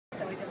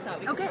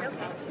We can Okay. talk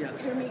about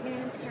hair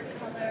maintenance, hair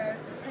color,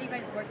 how you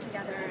guys work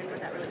together, and what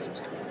that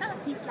relationship is. Oh,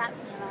 he slaps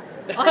me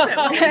a lot.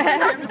 Awesome.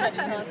 Everybody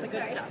tell us the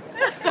good stuff.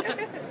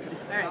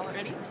 All right,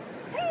 ready?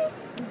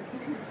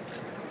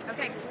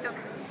 Okay, go.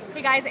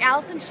 Hey guys,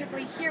 Alison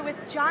Shipley here with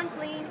John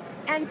Glean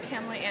and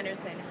Pamela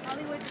Anderson,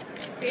 Hollywood's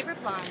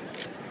favorite blonde.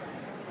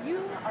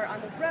 You are on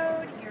the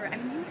road.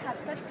 You have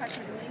such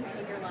pressure to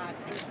maintain your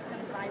locks and keep them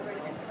vibrant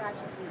and fresh.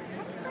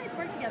 How do you guys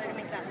work together to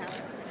make that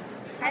happen?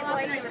 I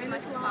avoid him as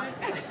much as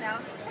possible. No.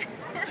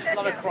 A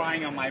lot of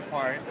crying on my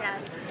part.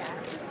 Yes. Yeah.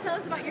 Tell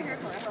us about your hair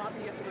color. How often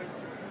do you have to wear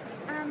this?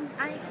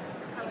 I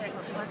color it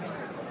once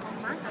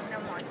a month. No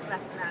more,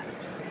 less than that.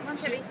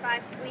 Once every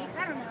 5 weeks.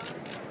 I don't know.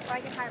 Or I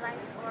get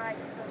highlights, or I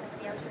just go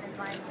to the ocean and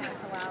lie in for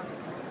a while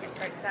and get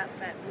perks up.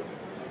 But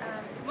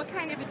what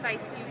kind of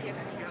advice do you give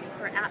him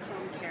for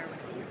at-home care with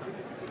these?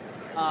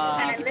 and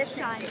I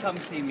listen to. Come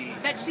see me.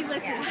 That she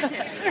listens to.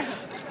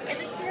 And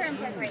the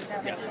serums are great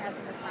though that he has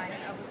in this line,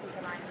 and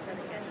Oblique line is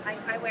really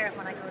good. I wear it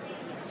when I go to the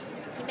beach.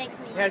 He makes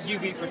me It has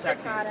UV use the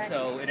protection, products.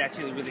 so it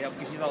actually really helps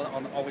because he's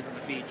always on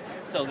the beach.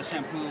 So the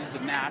shampoo, the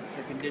mask,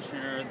 the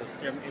conditioner, the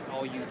serum, it's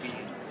all UV.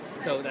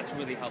 So that's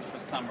really helps for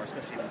summer,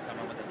 especially in the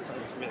summer when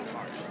it's really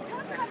harsh. Tell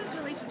us about this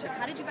relationship.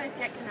 How did you guys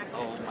get connected?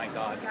 Oh my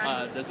God.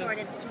 Gosh, it's a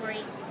sordid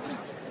story.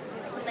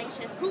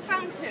 Salacious. Who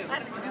found who?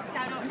 Did you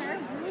scout out her?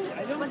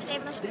 Was it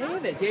David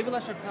LaChapelle? David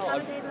LaChapelle.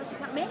 Probably David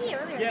LaChapelle. Maybe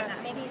earlier Yes.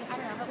 than that. Maybe, I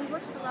don't know. But we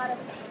worked with a lot of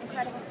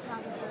incredible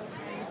photographers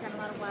and we've done a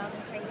lot of wild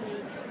and crazy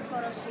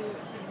photo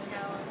shoots. And,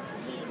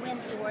 he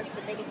wins the award for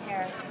the biggest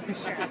hair, for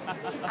sure.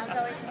 I was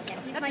always thinking,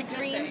 he's my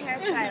dream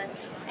hairstylist.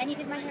 And he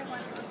did my hair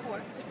once with a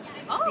fork.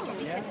 Oh, because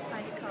he couldn't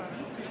find a comb.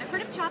 I've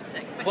heard of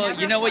chopsticks. But Well,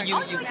 never you know what,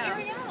 fork. you- like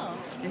Ariel.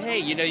 Hey,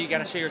 you got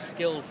to show your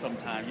skills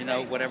sometimes,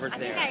 whatever's I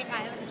there. think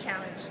it was a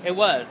challenge. It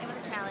was. It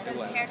was a challenge. It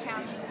was a hair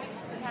challenge.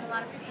 We've had a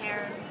lot of his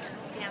hair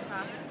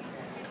dance-offs.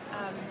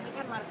 We've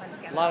had a lot of fun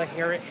together. A lot of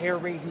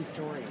hair-raising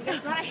stories.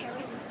 There's a lot of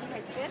hair-raising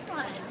stories. Good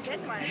one.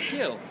 Good one. Thank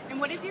you. And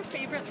what is your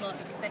favorite look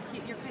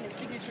your kind of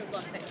signature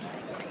look that he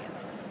does for you?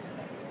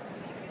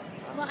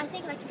 Well, I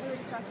think like we were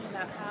just talking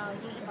about how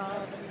you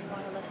evolve and you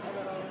want to look a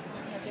little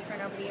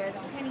different over the years,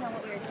 depending on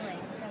what we were doing.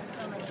 We've done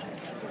so many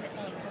different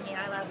things. I mean,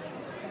 I love,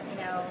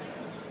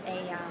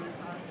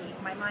 honestly,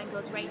 my mind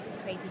goes right to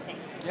crazy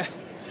things. Yeah.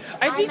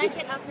 I think like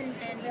it up and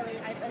really,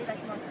 I really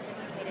like more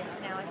sophisticated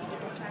now. I think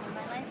at this time in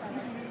my life, I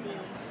want it to be,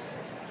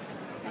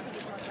 I think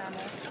it's more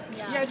glamorous.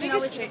 Yeah, I think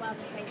always it's do wild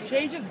and crazy.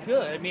 change is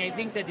good. I mean, I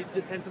think that it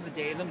depends on the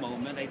day and the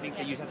moment. I think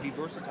that you have to be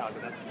versatile.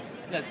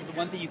 That's the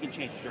one thing you can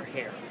change is your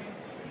hair.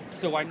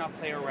 So why not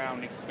play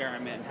around,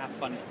 experiment, and have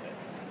fun with it?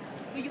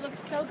 Well, you look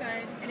so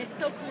good, and it's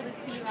so cool to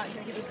see you out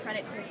here giving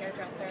credit to your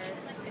hairdresser.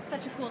 It's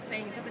such a cool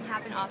thing. It doesn't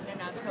happen often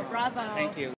enough, so bravo. Thank you.